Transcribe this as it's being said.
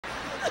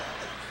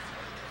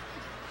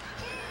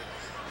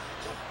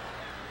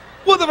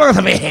the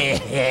fuck is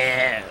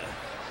that?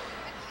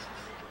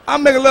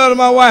 I'm making love to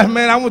my wife,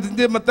 man. I went to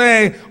did my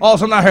thing. All of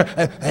a sudden I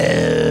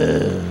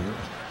heard,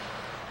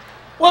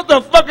 what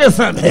the fuck is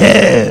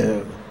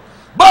that?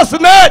 Bust a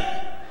nut!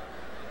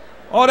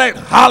 All that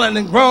hollering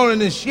and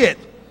groaning and shit.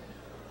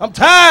 I'm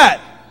tired.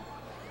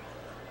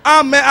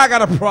 Man, I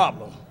got a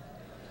problem.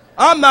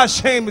 I'm not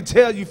ashamed to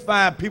tell you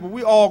fine people,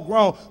 we all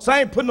grown, so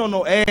I ain't putting on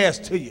no ass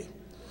to you.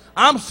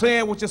 I'm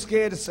saying what you're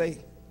scared to say.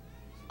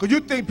 Because you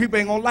think people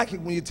ain't gonna like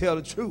it when you tell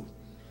the truth.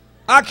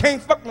 I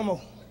can't fuck no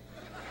more.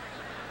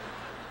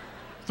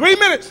 3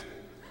 minutes.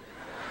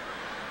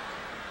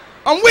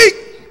 I'm weak.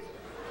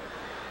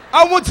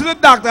 I went to the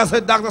doctor. I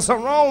said, doctor,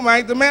 something wrong, man. I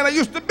ain't the man I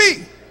used to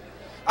be.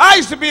 I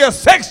used to be a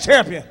sex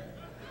champion.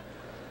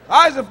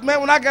 Man,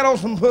 when I got on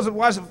some pussy,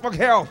 boy, I said, fuck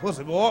hair off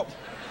pussy, boy.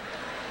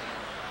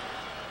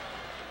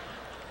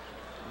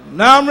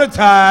 Now I'm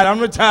retired. I'm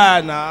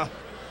retired now.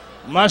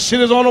 My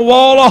shit is on the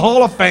wall of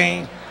Hall of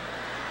Fame.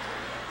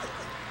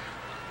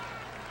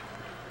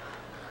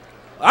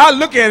 I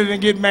look at it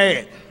and get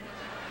mad.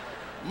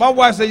 My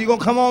wife said, you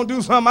gonna come on and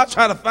do something? I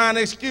try to find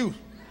an excuse.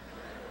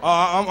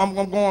 I'm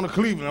going to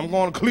Cleveland. I'm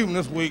going to Cleveland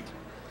this week.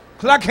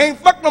 Because I can't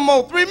fuck no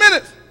more. 3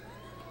 minutes.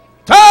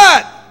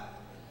 Tired.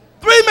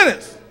 3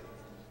 minutes.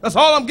 That's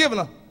all I'm giving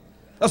her.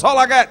 That's all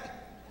I got.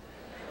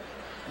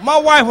 My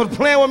wife was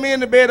playing with me in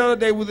the bed the other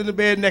day. We was in the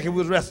bed naked. We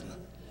was wrestling.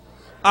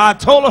 I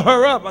told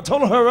her up. I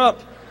told her up.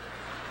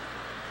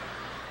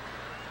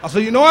 I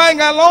said, you know I ain't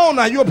got long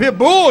now. You up here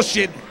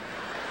bullshitting.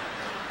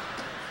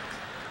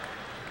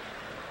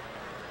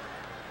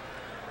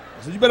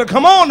 I said, you better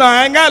come on now.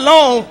 I ain't got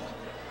long.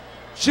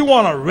 She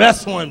want to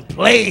wrestle and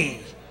play.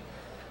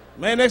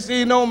 Man, next thing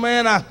you know,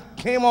 man, I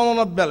came on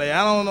her belly.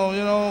 I don't know,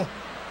 you know.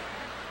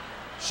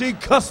 She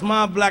cussed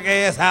my black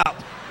ass out.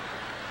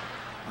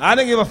 I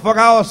didn't give a fuck.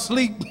 I was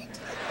asleep.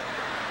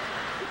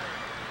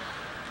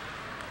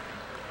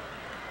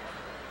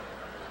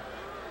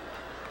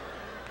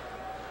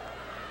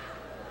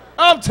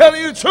 I'm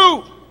telling you the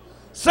truth.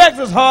 Sex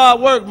is hard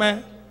work,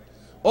 man.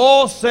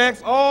 All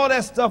sex, all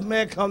that stuff,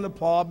 man, come to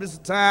par. This is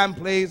a time,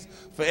 place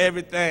for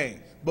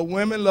everything. But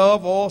women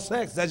love all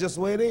sex. That's just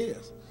the way it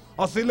is.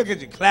 Oh, see, look at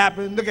you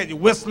clapping. Look at you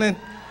whistling.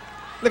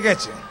 Look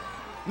at you.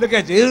 Look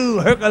at you. Ooh,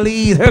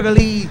 Hercules,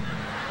 Hercules.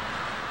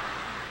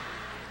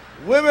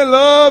 Women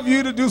love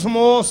you to do some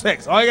oral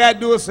sex. All you got to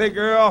do is say,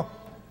 girl,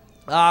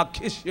 I'll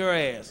kiss your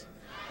ass.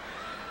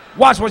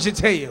 Watch what you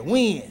tell you.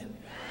 When?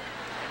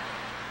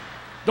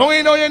 Don't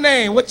even know your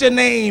name. What your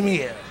name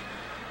is.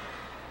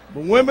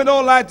 But women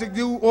don't like to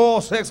do oral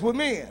sex with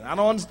men. I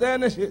don't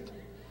understand this shit.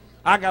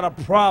 I got a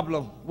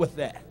problem with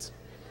that.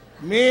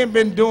 Men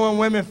been doing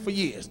women for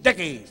years,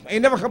 decades.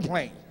 Ain't never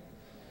complained.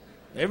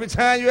 Every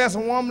time you ask a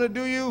woman to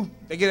do you,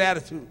 they get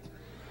attitude.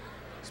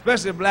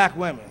 Especially black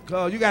women,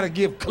 because you got to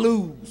give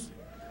clues,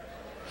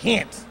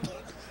 hints.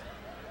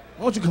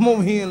 Why don't you come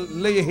over here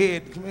and lay your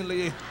head? Come here and lay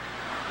your head.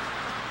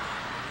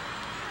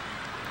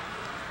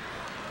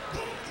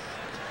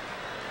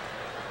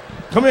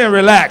 Come here and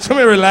relax. Come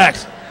here and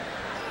relax.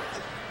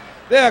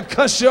 They'll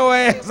cuss your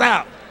ass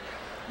out.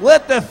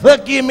 What the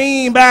fuck you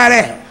mean by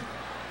that?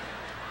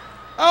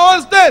 I don't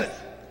understand it.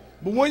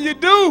 But when you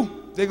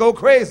do, they go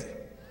crazy.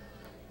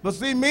 But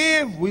see,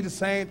 men, we the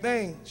same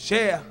thing.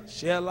 Share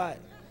life.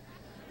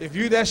 If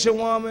that's your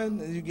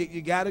woman,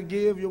 you got to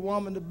give your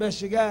woman the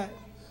best you got.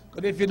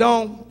 Because if you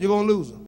don't, you're going to lose her.